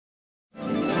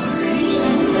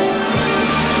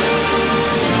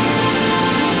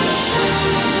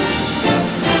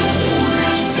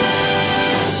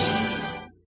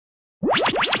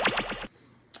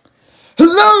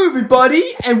Hello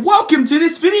everybody and welcome to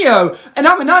this video, and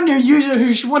I'm an unknown user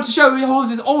who wants to show you all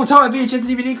this all-time VHS and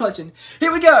DVD collection.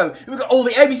 Here we go. We've got all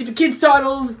the ABC for Kids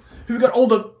titles, we've got all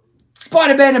the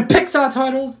Spider-Man and Pixar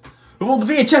titles, with all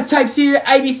the VHS tapes here,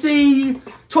 ABC,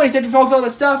 20th Century Fox, all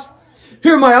that stuff.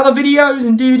 Here are my other videos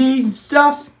and DVDs and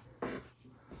stuff.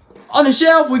 On the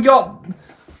shelf we got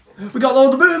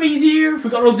all the movies here, we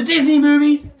got all the Disney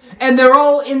movies, and they're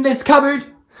all in this cupboard.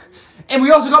 And we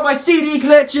also got my CD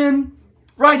collection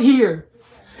right here.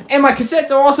 And my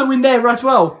cassettes are also in there as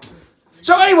well.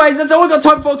 So anyways, that's all we got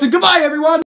time for, folks, and goodbye everyone!